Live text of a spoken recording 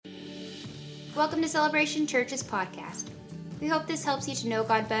Welcome to Celebration Church's podcast. We hope this helps you to know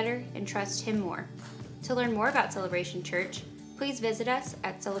God better and trust Him more. To learn more about Celebration Church, please visit us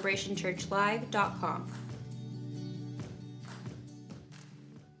at celebrationchurchlive.com.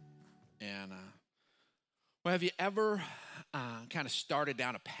 And have you ever kind of started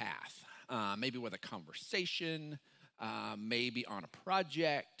down a path, maybe with a conversation, maybe on a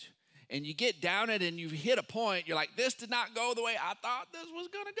project, and you get down it and you hit a point, you're like, this did not go the way I thought this was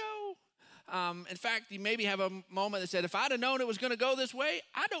going to go. In fact, you maybe have a moment that said, if I'd have known it was going to go this way,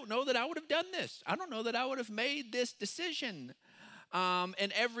 I don't know that I would have done this. I don't know that I would have made this decision.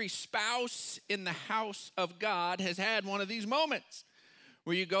 And every spouse in the house of God has had one of these moments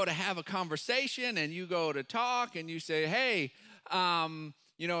where you go to have a conversation and you go to talk and you say, hey,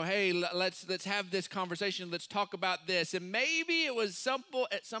 let's have this conversation. Let's talk about this. And maybe it was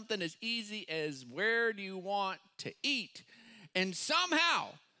something as easy as, where do you want to eat? And somehow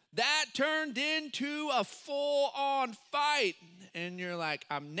that turned into a full-on fight. And you're like,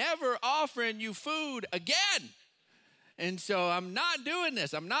 I'm never offering you food again. And so I'm not doing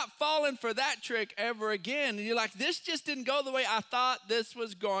this. I'm not falling for that trick ever again. And you're like, this just didn't go the way I thought this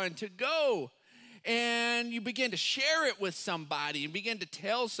was going to go. And you begin to share it with somebody and begin to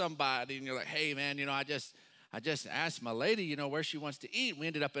tell somebody. And you're like, hey, man, I just asked my lady, where she wants to eat. We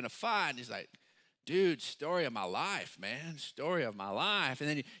ended up in a fight. And he's like, dude, story of my life, man, story of my life. And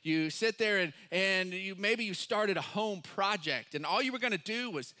then you sit there and you started a home project. And all you were going to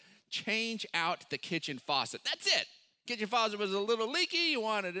do was change out the kitchen faucet. That's it. Kitchen faucet was a little leaky, you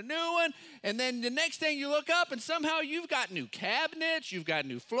wanted a new one, and then the next thing you look up and somehow you've got new cabinets, you've got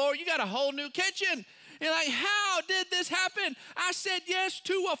new floor, you got a whole new kitchen. You're like, how did this happen? I said yes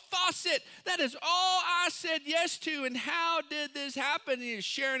to a faucet. That is all I said yes to, and how did this happen? And you're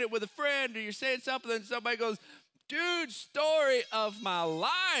sharing it with a friend or you're saying something and somebody goes, dude, story of my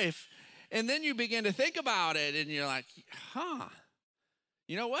life. And then you begin to think about it and you're like,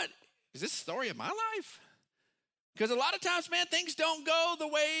 you know what? Is this the story of my life? Because a lot of times, man, things don't go the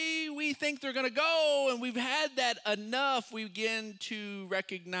way we think they're going to go, and we've had that enough. We begin to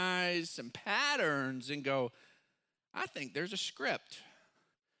recognize some patterns and go, I think there's a script.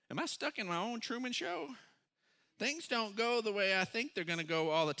 Am I stuck in my own Truman Show? Things don't go the way I think they're going to go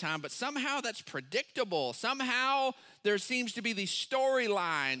all the time, but somehow that's predictable. Somehow there seems to be these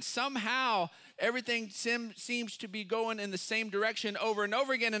storylines. Somehow everything seems to be going in the same direction over and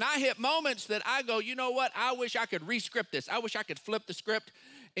over again. And I hit moments that I go, you know what? I wish I could re-script this. I wish I could flip the script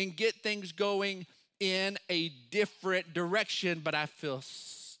and get things going in a different direction. But I feel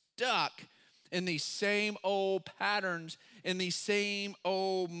stuck in these same old patterns, in these same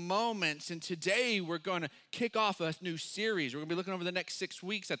old moments. And today we're going to kick off a new series. We're going to be looking over the next 6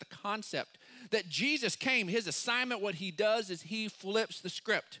 weeks at the concept that Jesus came. His assignment, what he does is he flips the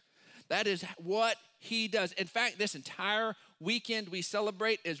script. That is what he does. In fact, this entire weekend we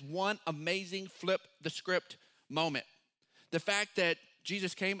celebrate is one amazing flip the script moment. The fact that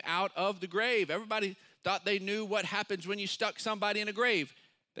Jesus came out of the grave. Everybody thought they knew what happens when you stuck somebody in a grave.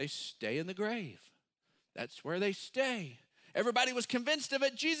 They stay in the grave. That's where they stay. Everybody was convinced of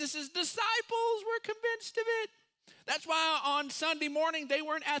it. Jesus' disciples were convinced of it. That's why on Sunday morning they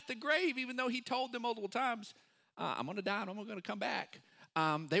weren't at the grave, even though he told them multiple times, I'm going to die and I'm going to come back.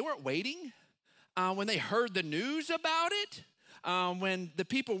 They weren't waiting. When they heard the news about it, when the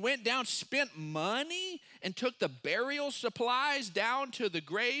people went down, spent money and took the burial supplies down to the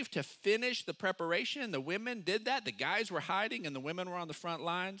grave to finish the preparation. The women did that. The guys were hiding and the women were on the front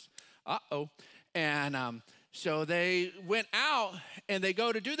lines. And so they went out and they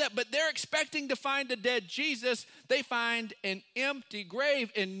go to do that, but they're expecting to find a dead Jesus. They find an empty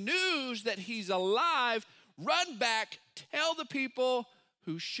grave and news that he's alive. Run back, tell the people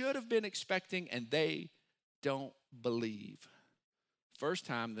who should have been expecting, and they don't believe. First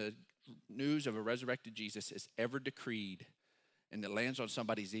time the news of a resurrected Jesus is ever decreed and it lands on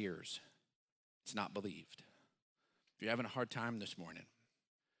somebody's ears, it's not believed. If you're having a hard time this morning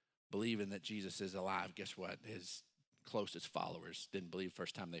believing that Jesus is alive, guess what? His closest followers didn't believe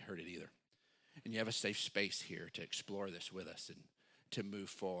first time they heard it either. And you have a safe space here to explore this with us and to move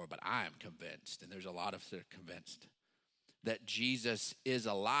forward. But I am convinced, and there's a lot of us that are convinced, that Jesus is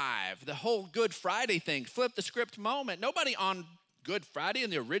alive. The whole Good Friday thing, flip the script moment. Nobody on Good Friday, in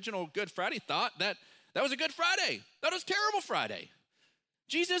the original Good Friday, thought that was a Good Friday. That was a terrible Friday.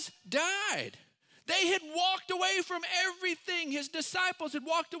 Jesus died. They had walked away from everything. His disciples had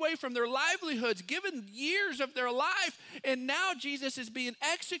walked away from their livelihoods, given years of their life, and now Jesus is being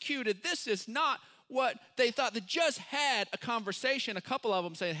executed. This is not what they thought. They just had a conversation, a couple of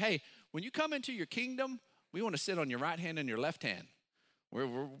them saying, hey, when you come into your kingdom, we want to sit on your right hand and your left hand.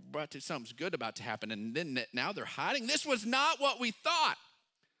 We're about to, something's good about to happen. And then now they're hiding. This was not what we thought.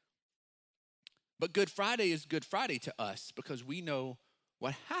 But Good Friday is Good Friday to us because we know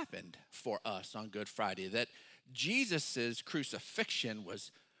what happened for us on Good Friday, that Jesus's crucifixion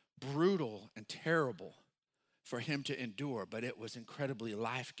was brutal and terrible for him to endure, but it was incredibly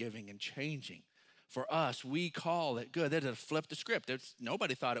life-giving and changing. For us, we call it good. That flipped the script.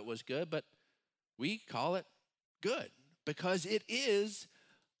 Nobody thought it was good, but we call it good because it is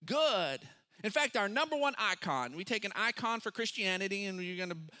good. In fact, our number one icon, we take an icon for Christianity and you're going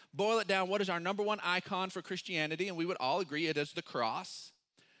to boil it down. What is our number one icon for Christianity? And we would all agree it is the cross.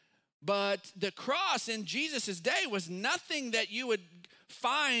 But the cross in Jesus' day was nothing that you would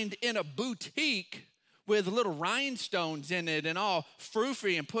find in a boutique with little rhinestones in it and all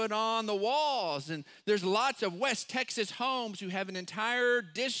frou-frou and put on the walls. And there's lots of West Texas homes who have an entire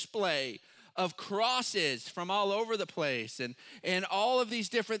display of crosses from all over the place and all of these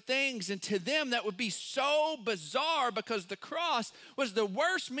different things. And to them, that would be so bizarre because the cross was the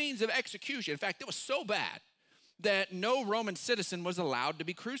worst means of execution. In fact, it was so bad that no Roman citizen was allowed to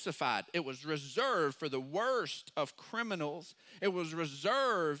be crucified. It was reserved for the worst of criminals. It was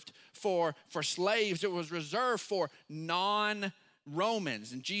reserved for slaves. It was reserved for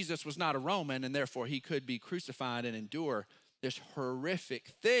non-Romans. And Jesus was not a Roman, and therefore he could be crucified and endure this horrific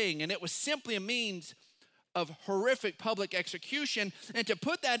thing. And it was simply a means of horrific public execution. And to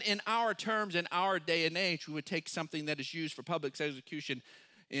put that in our terms, in our day and age, we would take something that is used for public execution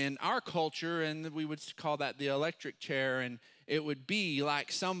in our culture, and we would call that the electric chair. And it would be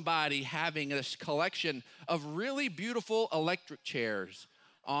like somebody having this collection of really beautiful electric chairs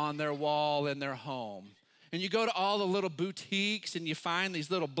on their wall in their home. And you go to all the little boutiques and you find these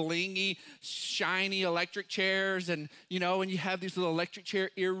little blingy, shiny electric chairs. And, and you have these little electric chair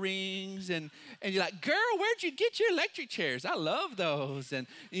earrings. And you're like, girl, where'd you get your electric chairs? I love those. And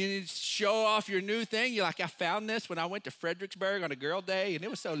you show off your new thing. You're like, I found this when I went to Fredericksburg on a girl day. And it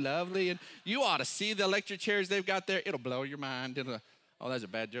was so lovely. And you ought to see the electric chairs they've got there. It'll blow your mind. Oh, that's a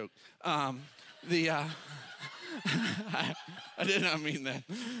bad joke. I did not mean that.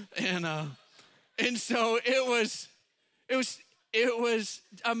 And so it was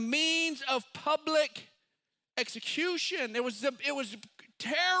a means of public execution. It was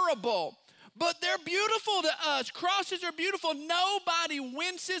terrible, but they're beautiful to us. Crosses are beautiful. Nobody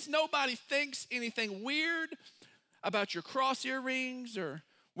winces. Nobody thinks anything weird about your cross earrings or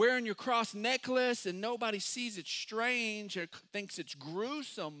wearing your cross necklace, and nobody sees it strange or thinks it's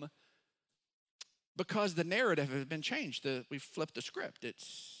gruesome because the narrative has been changed. We've flipped the script.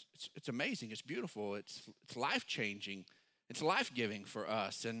 It's amazing. It's beautiful. It's life-changing. It's life-giving for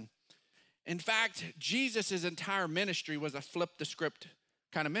us. And in fact, Jesus' entire ministry was a flip-the-script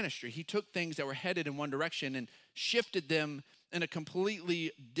kind of ministry. He took things that were headed in one direction and shifted them in a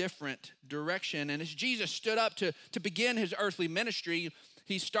completely different direction. And as Jesus stood up to begin his earthly ministry,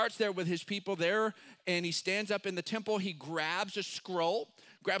 he starts there with his people there, and he stands up in the temple. He grabs the scroll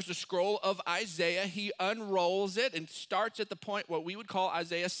of Isaiah. He unrolls it and starts at the point what we would call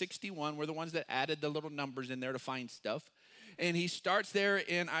Isaiah 61. We're the ones that added the little numbers in there to find stuff. And he starts there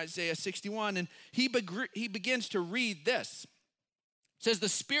in Isaiah 61, and he begins to read this. It says, "The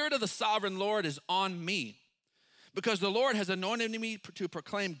Spirit of the Sovereign Lord is on me, because the Lord has anointed me to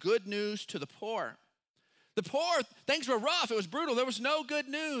proclaim good news to the poor." The poor, things were rough. It was brutal. There was no good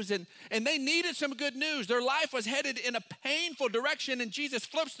news, and they needed some good news. Their life was headed in a painful direction, and Jesus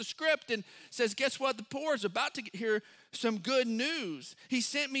flips the script and says, guess what? The poor is about to hear some good news. He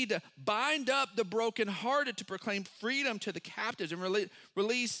sent me to bind up the brokenhearted, to proclaim freedom to the captives and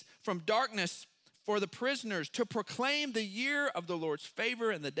release from darkness for the prisoners, to proclaim the year of the Lord's favor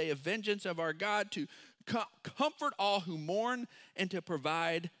and the day of vengeance of our God, to comfort all who mourn and to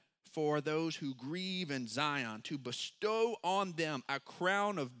provide for those who grieve in Zion, to bestow on them a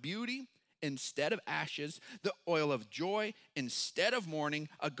crown of beauty instead of ashes, the oil of joy instead of mourning,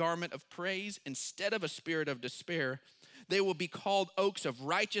 a garment of praise instead of a spirit of despair. They will be called oaks of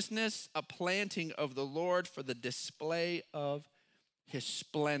righteousness, a planting of the Lord for the display of his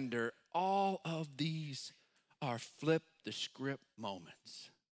splendor. All of these are flip the script moments.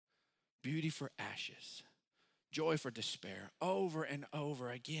 Beauty for ashes. Joy for despair. Over and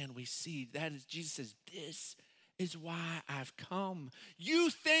over again, we see that is Jesus says, this is why I've come. You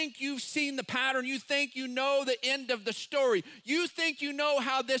think you've seen the pattern. You think you know the end of the story. You think you know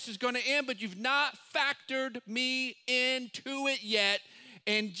how this is going to end, but you've not factored me into it yet.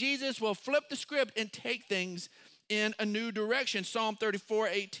 And Jesus will flip the script and take things in a new direction. Psalm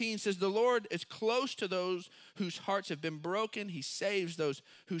 34:18 says, the Lord is close to those whose hearts have been broken. He saves those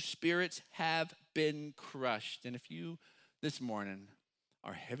whose spirits have been crushed. And if you this morning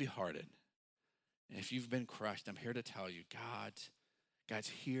are heavy-hearted. And if you've been crushed, I'm here to tell you, God's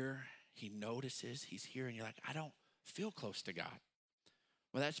here. He notices. He's here. And you're like, I don't feel close to God.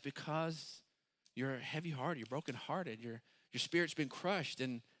 Well, that's because you're heavy-hearted. You're broken-hearted. Your spirit's been crushed.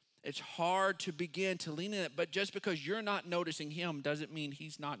 And it's hard to begin to lean in it. But just because you're not noticing him doesn't mean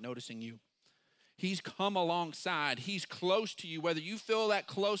he's not noticing you. He's come alongside. He's close to you, whether you feel that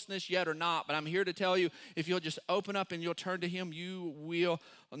closeness yet or not. But I'm here to tell you, if you'll just open up and you'll turn to him, you will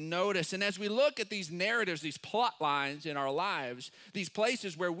notice. And as we look at these narratives, these plot lines in our lives, these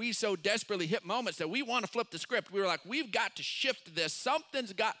places where we so desperately hit moments that we want to flip the script, we were like, we've got to shift this.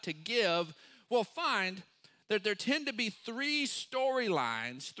 Something's got to give. We'll find that there tend to be three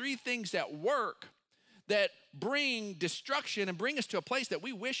storylines, three things that work that bring destruction and bring us to a place that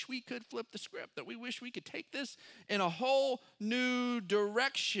we wish we could flip the script, that we wish we could take this in a whole new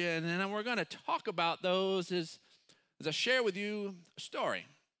direction. And we're going to talk about those as I share with you a story.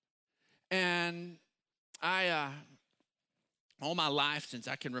 And all my life, since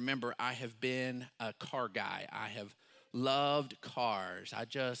I can remember, I have been a car guy. I have loved cars. I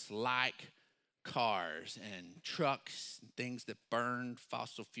just like cars and trucks and things that burn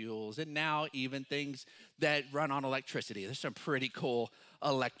fossil fuels, and now even things that run on electricity. There's some pretty cool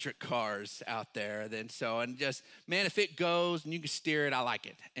electric cars out there. And just, man, if it goes and you can steer it, I like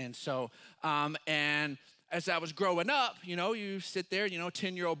it. And so, and as I was growing up, you sit there,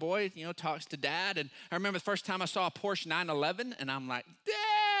 10-year-old boy, talks to dad. And I remember the first time I saw a Porsche 911, and I'm like,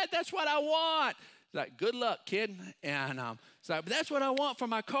 Dad, that's what I want. He's like, good luck, kid. And it's like, but that's what I want for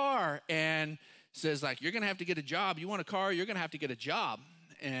my car. And says, like, you're going to have to get a job. You want a car, you're going to have to get a job.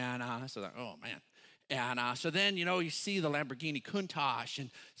 And so like, oh, man. And so then, you see the Lamborghini Countach, and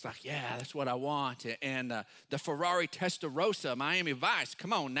it's like, yeah, that's what I want. And the Ferrari Testarossa, Miami Vice,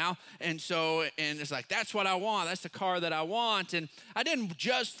 come on now. And it's like, that's what I want. That's the car that I want. And I didn't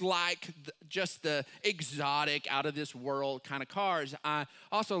just like just the exotic, out of this world kind of cars. I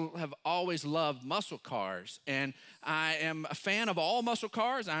also have always loved muscle cars. And I am a fan of all muscle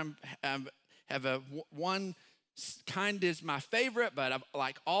cars. One kind is my favorite, but I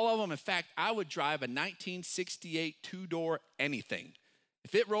like all of them. In fact, I would drive a 1968 two-door anything.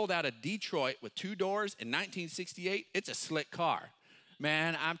 If it rolled out of Detroit with two doors in 1968, it's a slick car.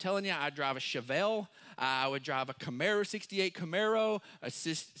 Man, I'm telling you, I'd drive a Chevelle. I would drive a Camaro, 68 Camaro, a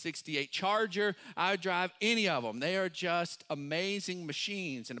 68 Charger. I would drive any of them. They are just amazing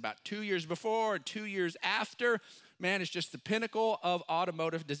machines. And about 2 years before and 2 years after, man, it's just the pinnacle of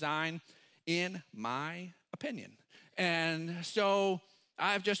automotive design, in my opinion. And so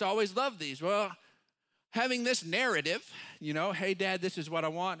I've just always loved these. Well, having this narrative, hey, Dad, this is what I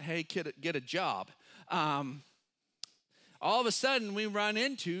want. Hey, kid, get a job. All of a sudden, we run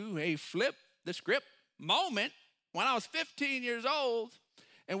into a flip the script moment when I was 15 years old,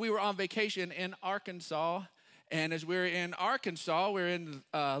 and we were on vacation in Arkansas. And as we were in Arkansas, we were in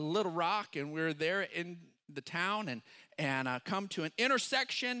Little Rock, and we were there in the town, and come to an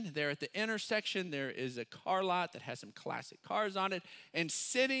intersection. There at the intersection, there is a car lot that has some classic cars on it. And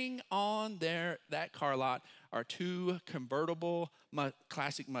sitting on that car lot are two convertible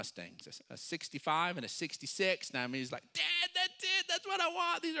classic Mustangs, a 65 and a 66. And I mean, he's like, Dad, that's it. That's what I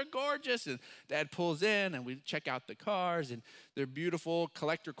want. These are gorgeous. And Dad pulls in, and we check out the cars, and they're beautiful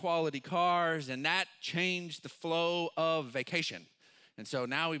collector quality cars. And that changed the flow of vacation. And so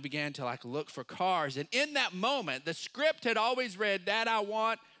now we began to look for cars. And in that moment, the script had always read, Dad, I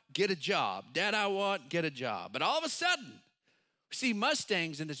want, get a job. Dad, I want, get a job. But all of a sudden, we see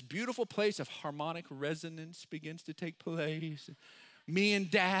Mustangs, and this beautiful place of harmonic resonance begins to take place. Me and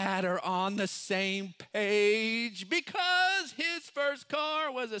Dad are on the same page because his first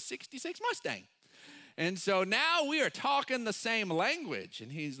car was a 66 Mustang. And so now we are talking the same language.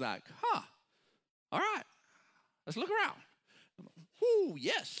 And he's like, all right, let's look around. Ooh,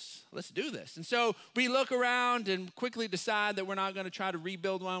 yes, let's do this. And so we look around and quickly decide that we're not going to try to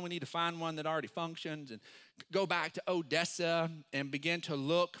rebuild one. We need to find one that already functions, and go back to Odessa and begin to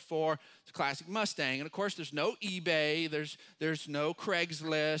look for the classic Mustang. And of course, there's no eBay, there's no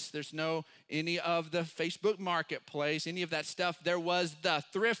Craigslist, there's no any of the Facebook Marketplace, any of that stuff. There was the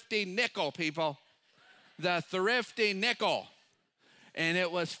Thrifty Nickel, people. The Thrifty Nickel. And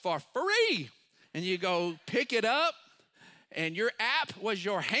it was for free. And you go pick it up, and your app was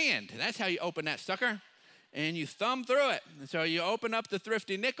your hand. That's how you open that sucker. And you thumb through it. And so you open up the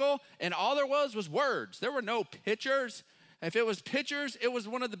Thrifty Nickel, and all there was words. There were no pictures. If it was pictures, it was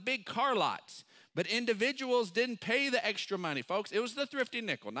one of the big car lots. But individuals didn't pay the extra money, folks. It was the Thrifty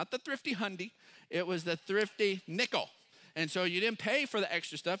Nickel, not the Thrifty Hyundai. It was the Thrifty Nickel. And so you didn't pay for the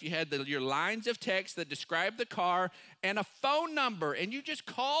extra stuff. You had your lines of text that described the car and a phone number, and you just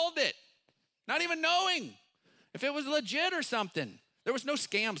called it, not even knowing if it was legit or something. There was no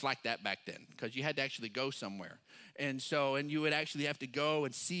scams like that back then because you had to actually go somewhere. And you would actually have to go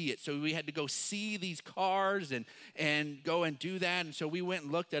and see it. So we had to go see these cars and go and do that. And so we went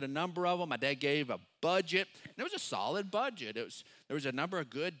and looked at a number of them. My dad gave a budget. And it was a solid budget. There was a number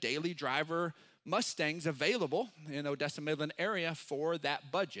of good daily driver Mustangs available in Odessa, Midland area for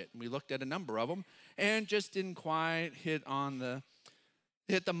that budget. And we looked at a number of them and just didn't quite hit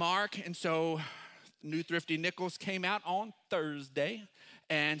the mark. And so new Thrifty Nickels came out on Thursday.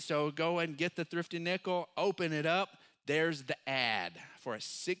 And so go and get the Thrifty Nickel, open it up. There's the ad for a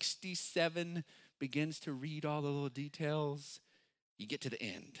 67, begins to read all the little details. You get to the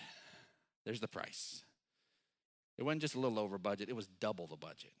end. There's the price. It wasn't just a little over budget. It was double the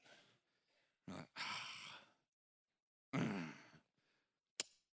budget. I'm like,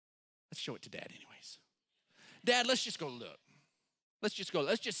 let's show it to Dad anyways. Dad, let's just go look. Let's just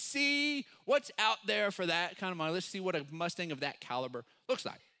see what's out there for that kind of money. Let's see what a Mustang of that caliber looks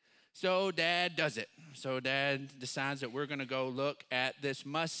like. So Dad does it. So Dad decides that we're going to go look at this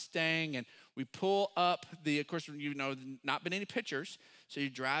Mustang, and we pull up of course, not been any pictures. So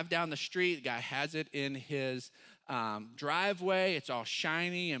you drive down the street. The guy has it in his driveway. It's all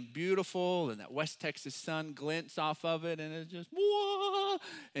shiny and beautiful, and that West Texas sun glints off of it, and it's just, whoa!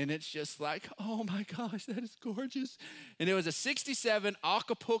 And it's just like, oh my gosh, that is gorgeous. And it was a 67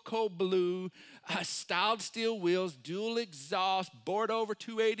 Acapulco blue, styled steel wheels, dual exhaust, bored over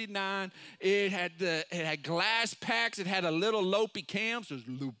 289. It had glass packs. It had a little lopey cam, so it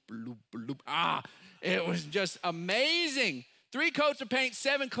was loop, loop, loop. It was just amazing. 3 coats of paint,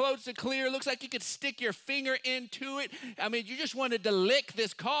 7 coats of clear. Looks like you could stick your finger into it. I mean, you just wanted to lick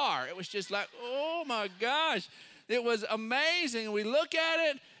this car. It was just like, oh my gosh. It was amazing. We look at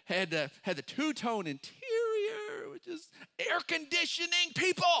it, had the two-tone interior, which is air conditioning,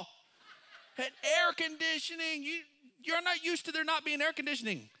 people. Had air conditioning. You're not used to there not being air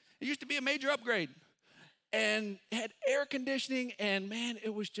conditioning. It used to be a major upgrade. And had air conditioning, and man,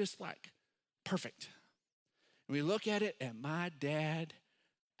 it was just like perfect. We look at it, and my dad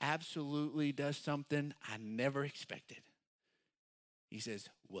absolutely does something I never expected. He says,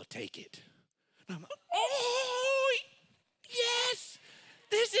 we'll take it. And I'm like, oh, yes,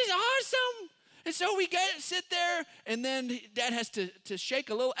 this is awesome. And so we sit there, and then Dad has to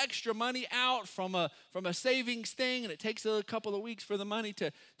shake a little extra money out from a savings thing, and it takes a couple of weeks for the money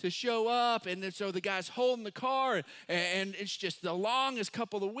to show up. And then so the guy's holding the car, and it's just the longest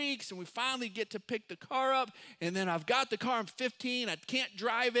couple of weeks, and we finally get to pick the car up. And then I've got the car. I'm 15. I can't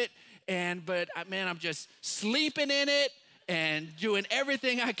drive it, but I'm just sleeping in it and doing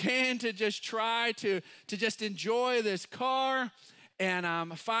everything I can to just try to just enjoy this car.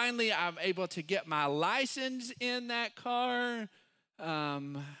 And finally, I'm able to get my license in that car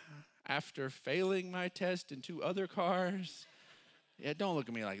after failing my test in 2 other cars. Yeah, don't look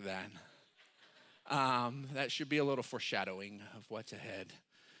at me like that. That should be a little foreshadowing of what's ahead.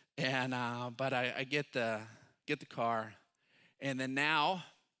 And but I get the car, and then now,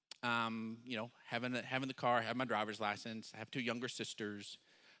 having the car, I have my driver's license. I have 2 younger sisters.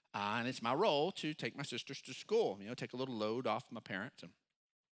 And it's my role to take my sisters to school, take a little load off my parents and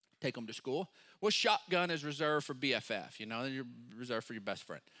take them to school. Well, shotgun is reserved for BFF, you're reserved for your best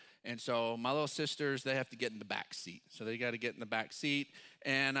friend. And so my little sisters, they have to get in the back seat. So they got to get in the back seat.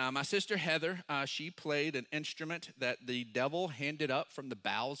 And my sister Heather, she played an instrument that the devil handed up from the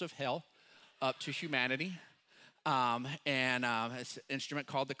bowels of hell up to humanity. It's an instrument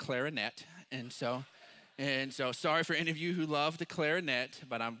called the clarinet. And so sorry for any of you who love the clarinet,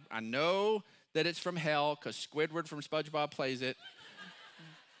 but I know that it's from hell because Squidward from SpongeBob plays it.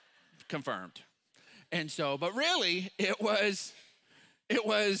 Confirmed. And so, but really, it was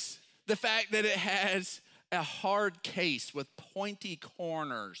the fact that it has a hard case with pointy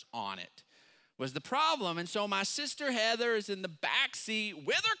corners on it was the problem. And so my sister Heather is in the back seat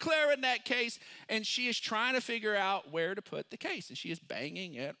with her clarinet case, and she is trying to figure out where to put the case. And she is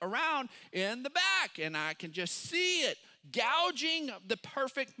banging it around in the back, and I can just see it gouging the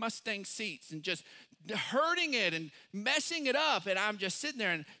perfect Mustang seats and just hurting it and messing it up. And I'm just sitting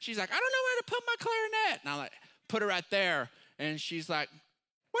there, and she's like, I don't know where to put my clarinet. And I'm like, put it right there. And she's like,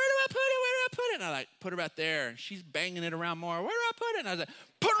 where do I put it? Where do I put it? And I like, put it right there. And she's banging it around more. Where do I put it? And I was like,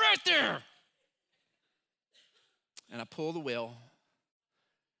 put it right there. And I pull the wheel,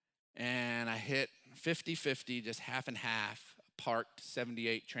 and I hit 50-50, just half and half, parked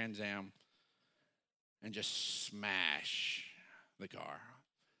 78 Trans Am, and just smash the car.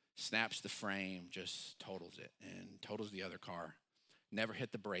 snaps the frame, just totals it, and totals the other car. Never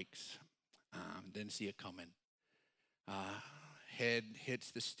hit the brakes. Didn't see it coming. Head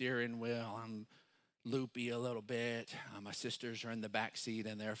hits the steering wheel. I'm loopy a little bit. My sisters are in the back seat,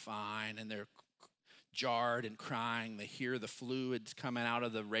 and they're fine, and they're jarred and crying. They hear the fluids coming out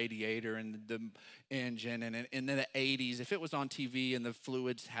of the radiator and the engine. And in the 80s, if it was on TV and the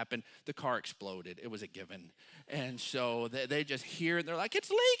fluids happened, the car exploded. It was a given. And so they just hear, and they're like, it's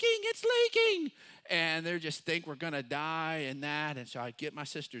leaking. And they just think we're going to die and that. And so I get my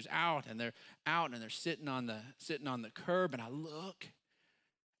sisters out, and they're out, and they're sitting on the curb. And I look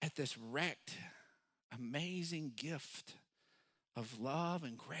at this wrecked, amazing gift of love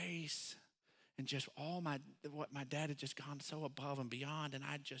and grace. And just what my dad had just gone so above and beyond, and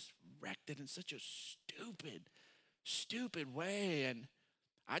I just wrecked it in such a stupid way. And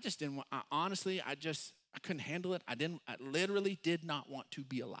I just didn't want, I couldn't handle it. I literally did not want to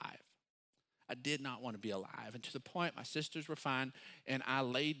be alive. I did not want to be alive. And to the point, my sisters were fine, and I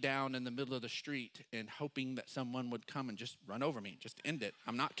laid down in the middle of the street and hoping that someone would come and just run over me, just end it.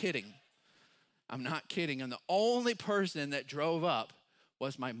 I'm not kidding. And the only person that drove up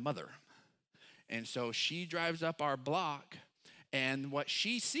was my mother. And so she drives up our block, and what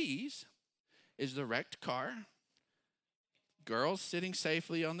she sees is the wrecked car, girls sitting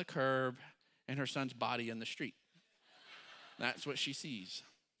safely on the curb, and her son's body in the street. That's what she sees.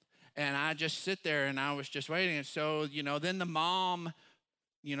 And I just sit there, and I was just waiting. And so, then the mom,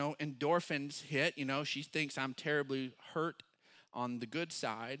 endorphins hit. She thinks I'm terribly hurt on the good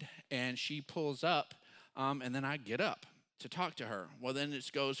side, and she pulls up, and then I get up to talk to her. Well, then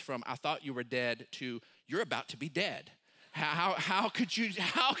it goes from I thought you were dead to you're about to be dead. How could you do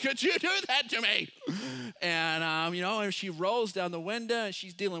that to me? And and she rolls down the window, and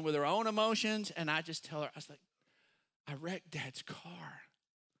she's dealing with her own emotions. And I just tell her, I was like, I wrecked Dad's car.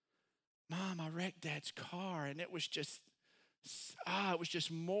 Mom, I wrecked Dad's car. And it was just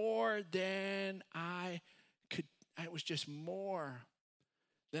more than I could. It was just more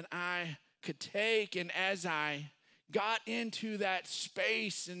than I could take. And as I got into that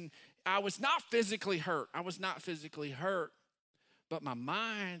space, and I was not physically hurt. But my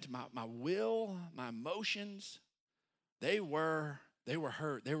mind, my will, my emotions, they were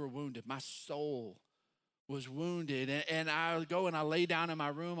hurt. They were wounded. My soul was wounded. And I go and I lay down in my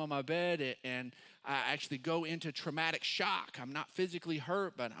room on my bed, and I actually go into traumatic shock. I'm not physically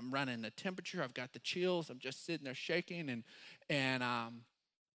hurt, but I'm running the temperature. I've got the chills. I'm just sitting there shaking, and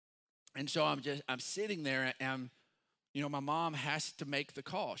so I'm sitting there, and my mom has to make the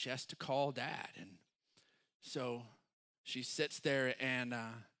call. She has to call Dad. And so she sits there, and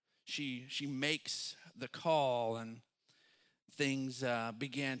she makes the call, and things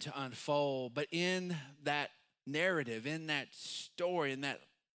began to unfold. But in that narrative, in that story, in that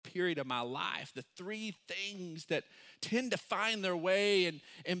period of my life, the three things that tend to find their way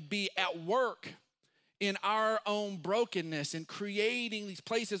and be at work in our own brokenness and creating these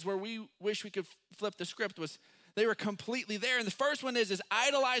places where we wish we could flip the script was they were completely there. And the first one is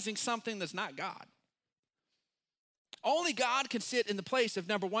idolizing something that's not God. Only God can sit in the place of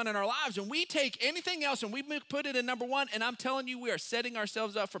number one in our lives. And we take anything else and we put it in number one. And I'm telling you, we are setting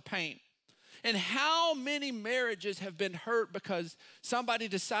ourselves up for pain. And how many marriages have been hurt because somebody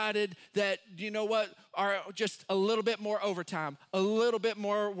decided that, are just a little bit more overtime, a little bit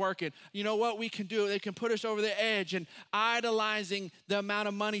more working. You know what we can do? They can put us over the edge, and idolizing the amount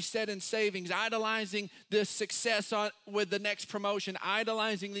of money set in savings, idolizing the success with the next promotion,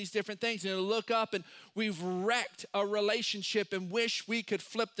 idolizing these different things. And look up, and we've wrecked a relationship and wish we could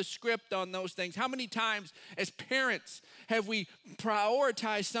flip the script on those things. How many times as parents have we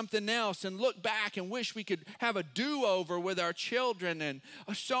prioritized something else and look back and wish we could have a do-over with our children and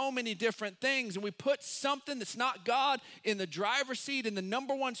so many different things, and we put something that's not God in the driver's seat, in the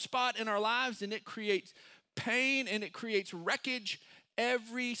number one spot in our lives, and it creates pain and it creates wreckage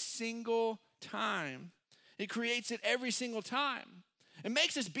every single time. It creates it every single time. It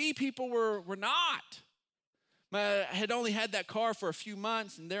makes us be people we're not. I had only had that car for a few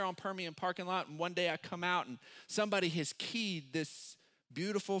months, and they're on Permian parking lot, and one day I come out and somebody has keyed this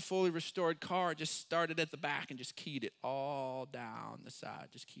beautiful, fully restored car, just started at the back and just keyed it all down the side,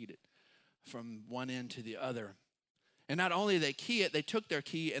 just keyed it from one end to the other. And not only did they key it, they took their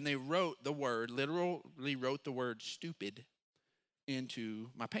key and they literally wrote the word stupid into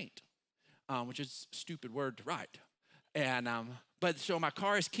my paint, which is a stupid word to write. And but so my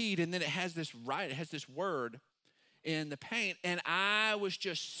car is keyed, and then it has this word in the paint, and I was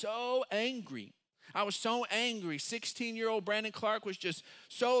just so angry. I was so angry. 16-year-old Brandon Clark was just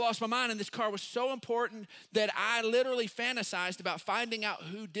so lost my mind, and this car was so important that I literally fantasized about finding out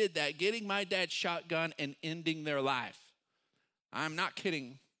who did that, getting my dad's shotgun and ending their life. I'm not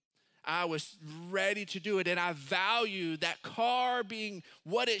kidding. I was ready to do it, and I value that car being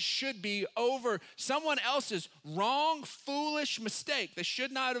what it should be over someone else's wrong, foolish mistake. They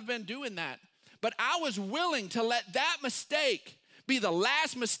should not have been doing that. But I was willing to let that mistake be the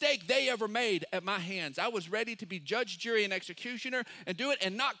last mistake they ever made at my hands. I was ready to be judge, jury, and executioner and do it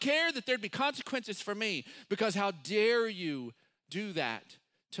and not care that there'd be consequences for me, because how dare you do that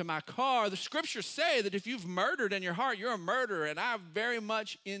to my car? The scriptures say that if you've murdered in your heart, you're a murderer, and I very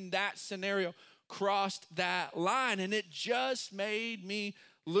much in that scenario crossed that line, and it just made me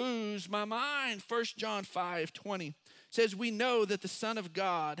lose my mind. 1 John 5:20 says, we know that the Son of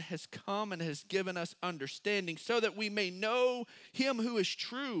God has come and has given us understanding so that we may know him who is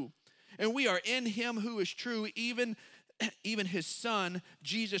true. And we are in him who is true, even his Son,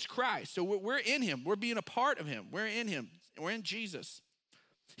 Jesus Christ. So we're in him. We're being a part of him. We're in him. We're in Jesus.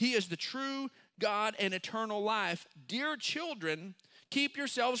 He is the true God and eternal life. Dear children, keep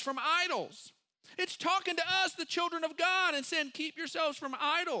yourselves from idols. It's talking to us, the children of God, and saying, keep yourselves from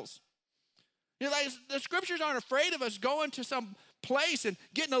idols. You know, like, the scriptures aren't afraid of us going to some place and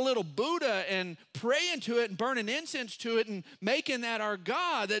getting a little Buddha and praying to it and burning incense to it and making that our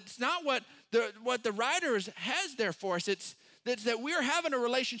God. That's not what the writer has there for us. It's that we're having a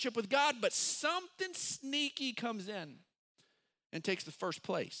relationship with God, but something sneaky comes in and takes the first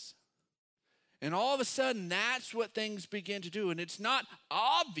place. And all of a sudden, that's what things begin to do. And it's not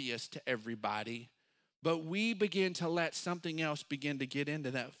obvious to everybody, but we begin to let something else begin to get into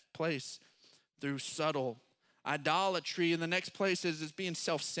that place through subtle idolatry. And the next place is being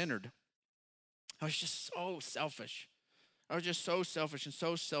self-centered. I was just so selfish. I was just so selfish and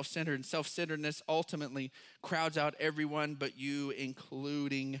so self-centered. And self-centeredness ultimately crowds out everyone but you,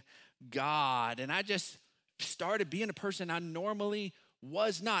 including God. And I just started being a person I normally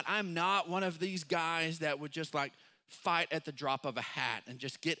was not. I'm not one of these guys that would just like fight at the drop of a hat and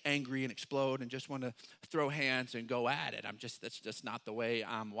just get angry and explode and just want to throw hands and go at it. That's just not the way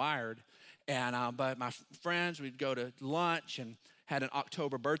I'm wired. And but my friends, we'd go to lunch and had an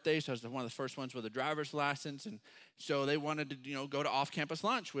October birthday, so I was one of the first ones with a driver's license, and so they wanted to go to off-campus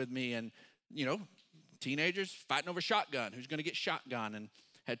lunch with me, and teenagers fighting over shotgun, who's going to get shotgun, and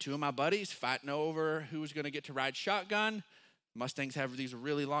had two of my buddies fighting over who was going to get to ride shotgun. Mustangs have these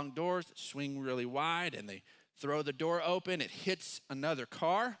really long doors that swing really wide, and they throw the door open. It hits another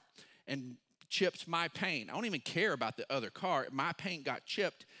car and chips my paint. I don't even care about the other car. My paint got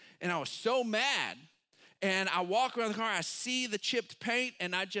chipped, and I was so mad. And I walk around the car, I see the chipped paint,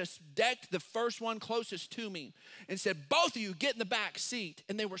 and I just decked the first one closest to me and said, both of you get in the back seat.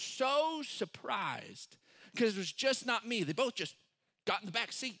 And they were so surprised because it was just not me. They both just got in the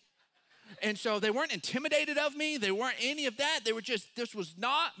back seat. And so they weren't intimidated of me. They weren't any of that. They were just, this was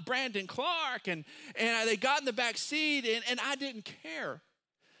not Brandon Clark. And they got in the back seat, and I didn't care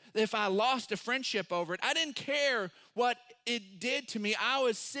if I lost a friendship over it. I didn't care what it did to me. I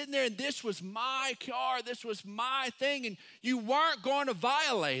was sitting there, and this was my car. This was my thing, and you weren't going to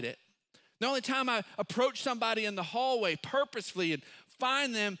violate it. The only time I approached somebody in the hallway purposefully and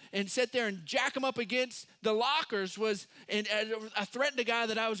find them and sit there and jack them up against the lockers was, and I threatened a guy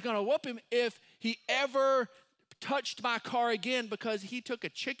that I was going to whoop him if he ever touched my car again because he took a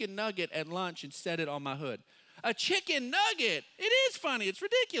chicken nugget at lunch and set it on my hood. A chicken nugget. It is funny. It's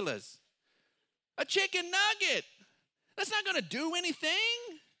ridiculous. A chicken nugget. That's not going to do anything.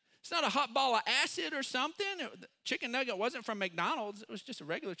 It's not a hot ball of acid or something. The chicken nugget wasn't from McDonald's. It was just a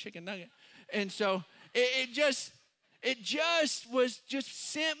regular chicken nugget. And so it just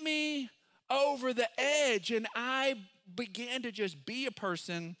sent me over the edge. And I began to just be a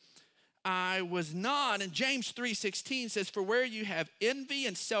person I was not. And James 3:16 says, for where you have envy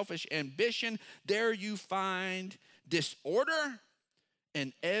and selfish ambition, there you find disorder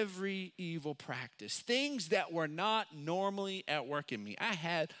and every evil practice. Things that were not normally at work in me. I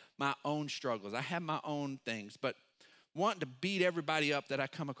had my own struggles. I had my own things. But wanting to beat everybody up that I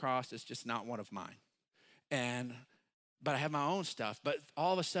come across is just not one of mine. But I have my own stuff. But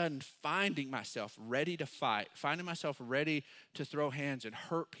all of a sudden, finding myself ready to fight, finding myself ready to throw hands and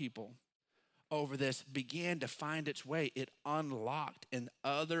hurt people over this began to find its way. It unlocked, and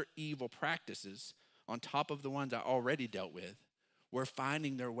other evil practices on top of the ones I already dealt with were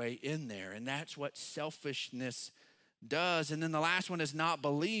finding their way in there. And that's what selfishness does. And then the last one is not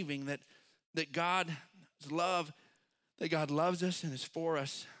believing that God loves us and is for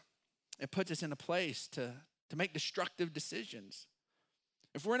us. It puts us in a place to make destructive decisions.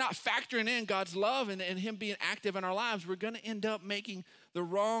 if we're not factoring in God's love and him being active in our lives, we're going to end up making the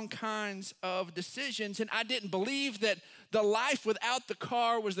wrong kinds of decisions. And I didn't believe that the life without the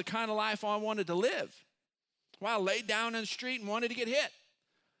car was the kind of life I wanted to live. Well, I laid down in the street and wanted to get hit.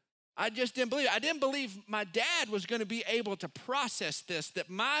 I just didn't believe it. I didn't believe my dad was going to be able to process this, that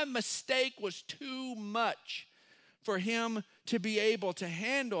my mistake was too much for him to be able to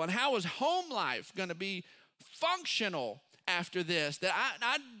handle. And how was home life going to be functional after this? That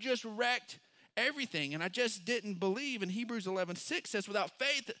I just wrecked everything, and I just didn't believe. And Hebrews 11:6 says, without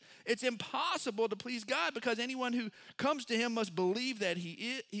faith, it's impossible to please God, because anyone who comes to him must believe that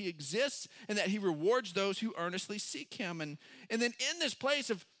he exists and that he rewards those who earnestly seek him. And then in this place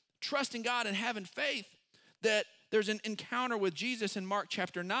of trusting God and having faith, that there's an encounter with Jesus in Mark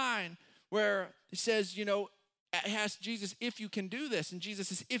chapter 9 where it says, ask Jesus if you can do this. And Jesus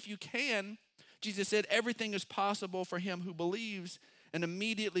says, if you can. Jesus said, everything is possible for him who believes. And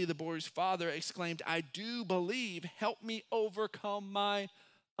immediately the boy's father exclaimed, I do believe. Help me overcome my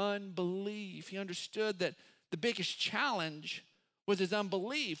unbelief. He understood that the biggest challenge was his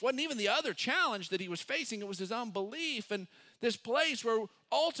unbelief. It wasn't even the other challenge that he was facing. It was his unbelief. And this place where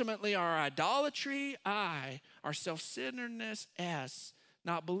ultimately our idolatry, our self-centeredness,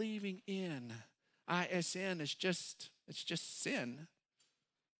 not believing in, ISN, it's just sin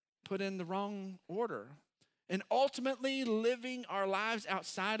put in the wrong order. And ultimately living our lives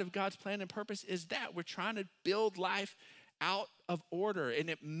outside of God's plan and purpose is that we're trying to build life out of order, and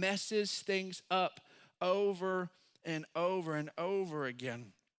it messes things up over and over and over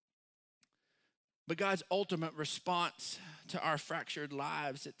again. But God's ultimate response to our fractured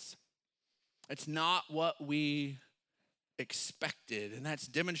lives, it's not what we expected. And that's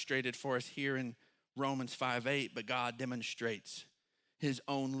demonstrated for us here in Romans 5:8. But God demonstrates his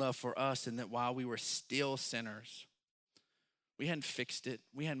own love for us, and that while we were still sinners, we hadn't fixed it,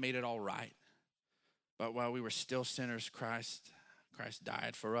 we hadn't made it all right. But while we were still sinners, Christ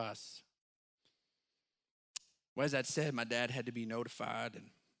died for us. Well, as that said, my dad had to be notified, and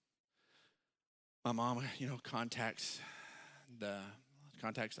my mom, contacts the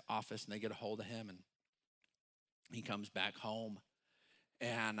office, and they get a hold of him, and he comes back home.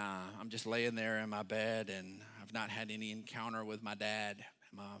 And I'm just laying there in my bed, and I've not had any encounter with my dad.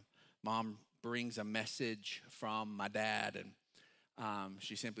 My mom brings a message from my dad, and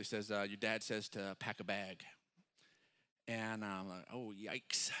she simply says, your dad says to pack a bag. And I'm like, oh,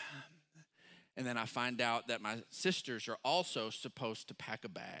 yikes. And then I find out that my sisters are also supposed to pack a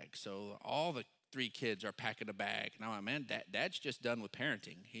bag. So all the 3 kids are packing a bag. And I'm like, man, Dad's just done with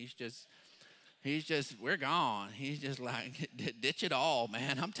parenting. He's just, we're gone. He's just like, ditch it all,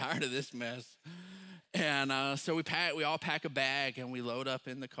 man. I'm tired of this mess. And so we all pack a bag, and we load up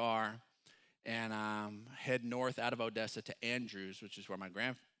in the car and head north out of Odessa to Andrews, which is where my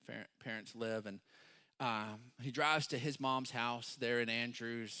grandparents live. And he drives to his mom's house there in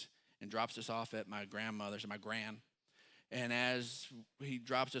Andrews and drops us off at my grandmother's, my gran. And as he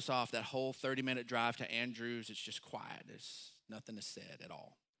drops us off, that whole 30-minute drive to Andrews, it's just quiet. There's nothing is said at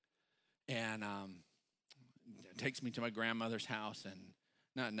all. And it takes me to my grandmother's house,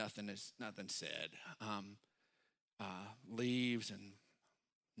 and nothing said. Leaves, and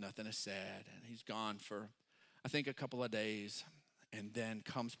nothing is said. And he's gone for, I think, a couple of days, and then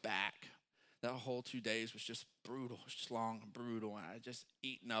comes back. That whole 2 days was just brutal. It was just long and brutal, and I just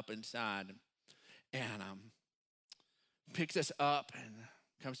eaten up inside. And picks us up and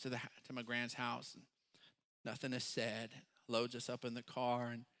comes to my grand's house, and nothing is said. Loads us up in the car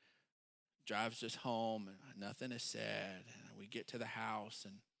and drives us home, and nothing is said. And we get to the house,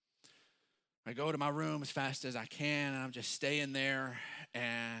 and I go to my room as fast as I can, and I'm just staying there.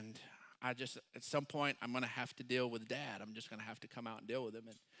 And at some point, I'm going to have to deal with Dad. I'm just going to have to come out and deal with him.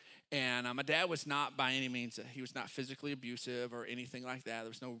 And my dad was not by any means, he was not physically abusive or anything like that. There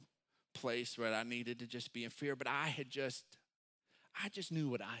was no place where I needed to just be in fear. But I just knew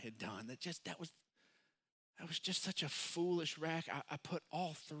what I had done. That was just such a foolish wreck. I put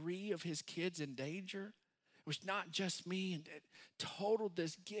all 3 of his kids in danger. It was not just me, and it totaled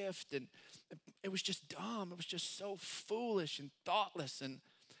this gift, and it was just dumb. It was just so foolish and thoughtless, and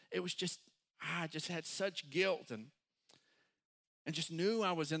it was just, I just had such guilt and just knew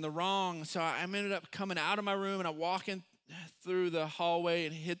I was in the wrong. So I ended up coming out of my room, and I walking through the hallway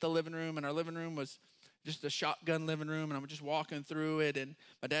and hit the living room, and our living room was just a shotgun living room, and I'm just walking through it, and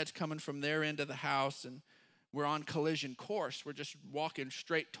my dad's coming from their end of the house, and we're on collision course. We're just walking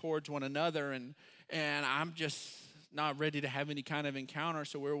straight towards one another, and I'm just not ready to have any kind of encounter.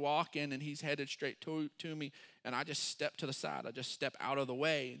 So we're walking, and he's headed straight to me, and I just step to the side. I just step out of the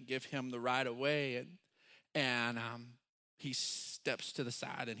way and give him the right of way, and he steps to the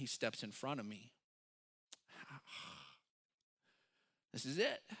side and he steps in front of me. This is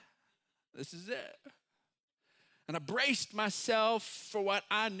it. This is it. And I braced myself for what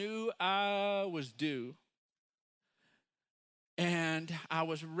I knew I was due. And I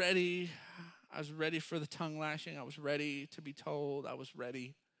was ready. I was ready for the tongue lashing. I was ready to be told. I was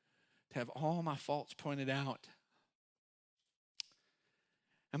ready to have all my faults pointed out.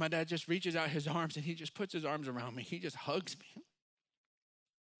 And my dad just reaches out his arms and he just puts his arms around me. He just hugs me.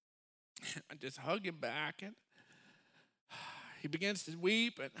 I just hug him back, and he begins to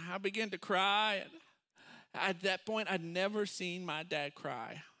weep, and I begin to cry. And at that point, I'd never seen my dad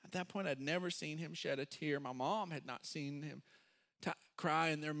cry. At that point, I'd never seen him shed a tear. My mom had not seen him cry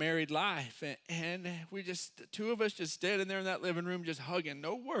in their married life. And we just, the two of us just standing there in that living room just hugging,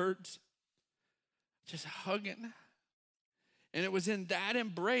 no words, just hugging. And it was in that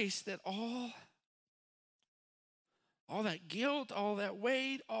embrace that all that guilt, all that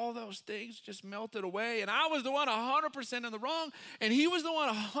weight, all those things just melted away. And I was the one 100% in the wrong, and he was the one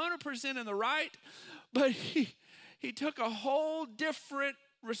 100% in the right. But he took a whole different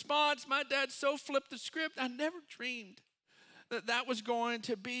response. My dad so flipped the script. I never dreamed that was going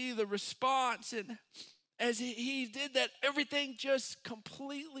to be the response. And as he did that, everything just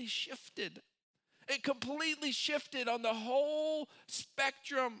completely shifted. It completely shifted on the whole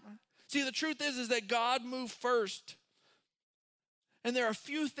spectrum. See, the truth is that God moved first. And there are a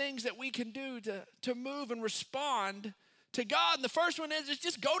few things that we can do to move and respond to God. And the first one is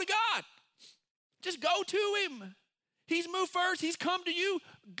just go to God. Just go to him. He's moved first. He's come to you.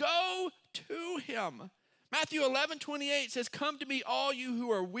 Go to him. Matthew 11:28 says, come to me, all you who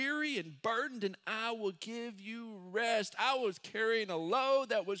are weary and burdened, and I will give you rest. I was carrying a load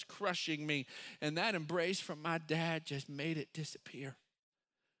that was crushing me. And that embrace from my dad just made it disappear.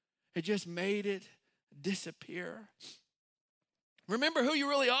 It just made it disappear. Remember who you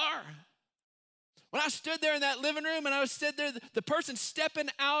really are. When I stood there in that living room and I was stood there, the person stepping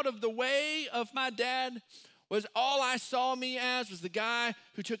out of the way of my dad was all I saw me as was the guy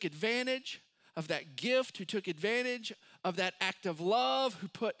who took advantage of that gift, who took advantage of that act of love, who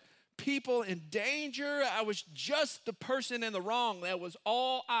put people in danger. I was just the person in the wrong. That was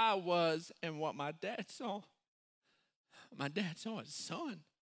all I was. And what my dad saw his son.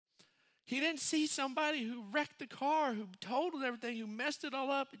 He didn't see somebody who wrecked the car, who totaled everything, who messed it all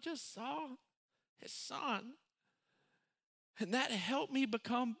up. He just saw his son. And that helped me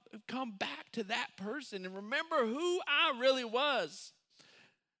come back to that person and remember who I really was.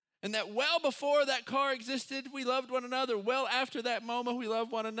 And that well before that car existed, we loved one another. Well after that moment, we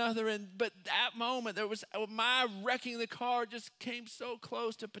loved one another. But that moment, my wrecking the car just came so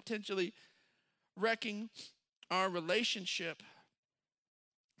close to potentially wrecking our relationship.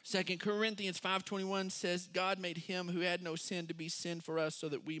 2 Corinthians 5:21 says, God made him who had no sin to be sin for us so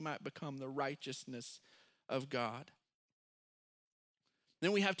that we might become the righteousness of God.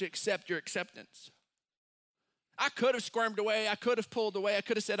 Then we have to accept your acceptance. I could have squirmed away. I could have pulled away. I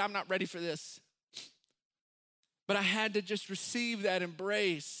could have said, I'm not ready for this. But I had to just receive that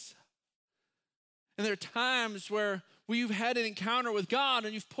embrace. And there are times where you've had an encounter with God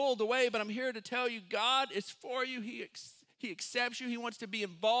and you've pulled away, but I'm here to tell you, God is for you. He accepts you. He wants to be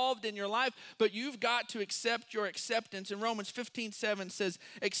involved in your life, but you've got to accept your acceptance. And Romans 15:7 says,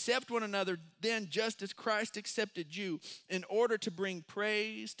 accept one another then just as Christ accepted you in order to bring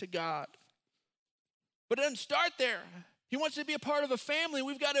praise to God. But it doesn't start there. He wants to be a part of a family.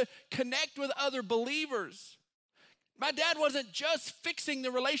 We've got to connect with other believers. My dad wasn't just fixing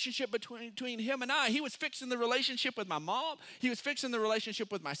the relationship between him and I. He was fixing the relationship with my mom. He was fixing the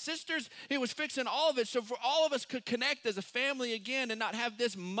relationship with my sisters. He was fixing all of it so for all of us could connect as a family again and not have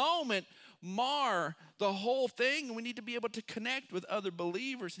this moment mar the whole thing. We need to be able to connect with other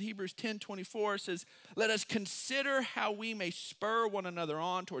believers. In Hebrews 10:24 says, let us consider how we may spur one another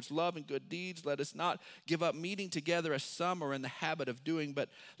on towards love and good deeds. Let us not give up meeting together as some are in the habit of doing, but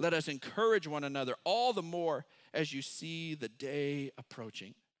let us encourage one another all the more as you see the day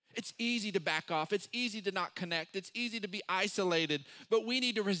approaching. It's easy to back off. It's easy to not connect. It's easy to be isolated, but we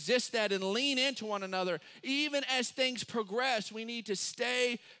need to resist that and lean into one another. Even as things progress, we need to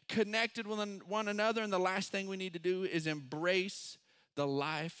stay connected with one another. And the last thing we need to do is embrace the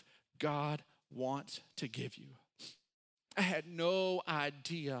life God wants to give you. I had no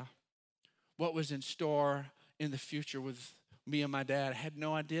idea what was in store in the future with me and my dad. I had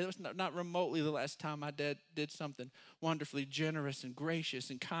no idea. It was not remotely the last time my dad did something wonderfully generous and gracious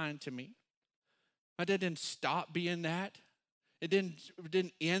and kind to me. My dad didn't stop being that It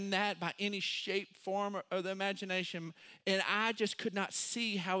didn't end that by any shape, form, or the imagination. And I just could not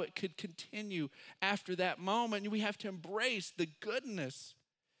see how it could continue after that moment. And we have to embrace the goodness.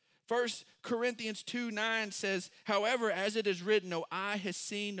 1 Corinthians 2:9 says, however, as it is written, no eye has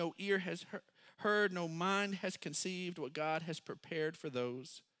seen, no ear has heard, no mind has conceived what God has prepared for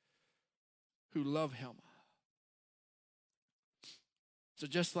those who love him. So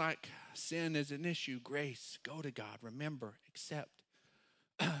just like sin is an issue, grace, go to God, remember, accept,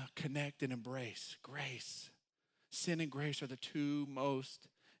 connect, and embrace. Grace. Sin and grace are the two most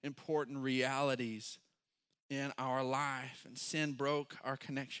important realities in our life. And sin broke our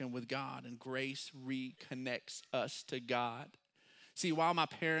connection with God, and grace reconnects us to God. See, while my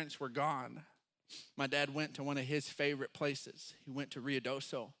parents were gone, my dad went to one of his favorite places. He went to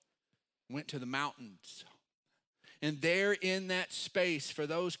Ruidoso, went to the mountains. And there in that space for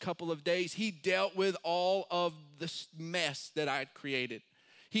those couple of days, he dealt with all of the mess that I had created.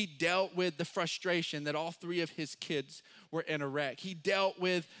 He dealt with the frustration that all three of his kids were in a wreck. He dealt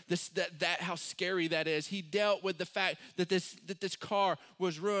with how scary that is. He dealt with the fact that this car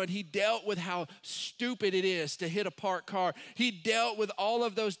was ruined. He dealt with how stupid it is to hit a parked car. He dealt with all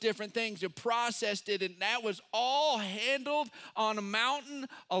of those different things and processed it, and that was all handled on a mountain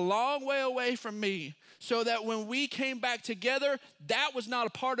a long way away from me. So that when we came back together, that was not a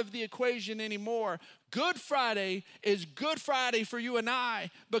part of the equation anymore. Good Friday is Good Friday for you and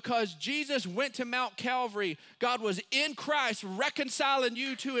I because Jesus went to Mount Calvary. God was in Christ reconciling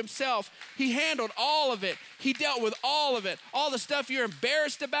you to himself. He handled all of it. He dealt with all of it. All the stuff you're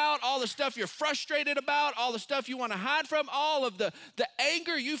embarrassed about, all the stuff you're frustrated about, all the stuff you want to hide from, all of the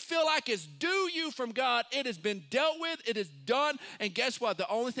anger you feel like is due you from God. It has been dealt with. It is done. And guess what? The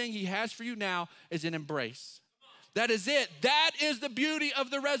only thing he has for you now is an embrace. That is it. That is the beauty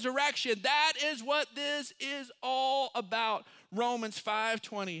of the resurrection. That is what this is all about. Romans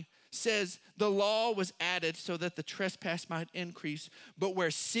 5:20 says the law was added so that the trespass might increase. But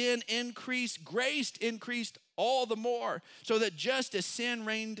where sin increased, grace increased all the more. So that just as sin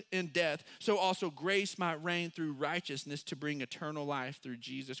reigned in death, so also grace might reign through righteousness to bring eternal life through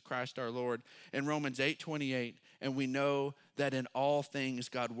Jesus Christ our Lord. In Romans 8:28, and we know that in all things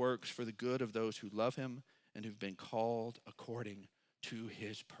God works for the good of those who love him and who've been called according to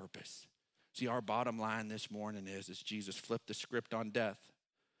his purpose. See, our bottom line this morning is Jesus flipped the script on death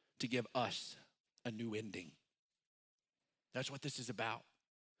to give us a new ending. That's what this is about.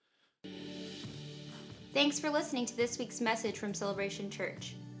 Thanks for listening to this week's message from Celebration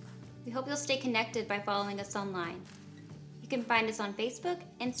Church. We hope you'll stay connected by following us online. You can find us on Facebook,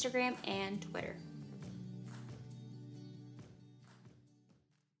 Instagram, and Twitter.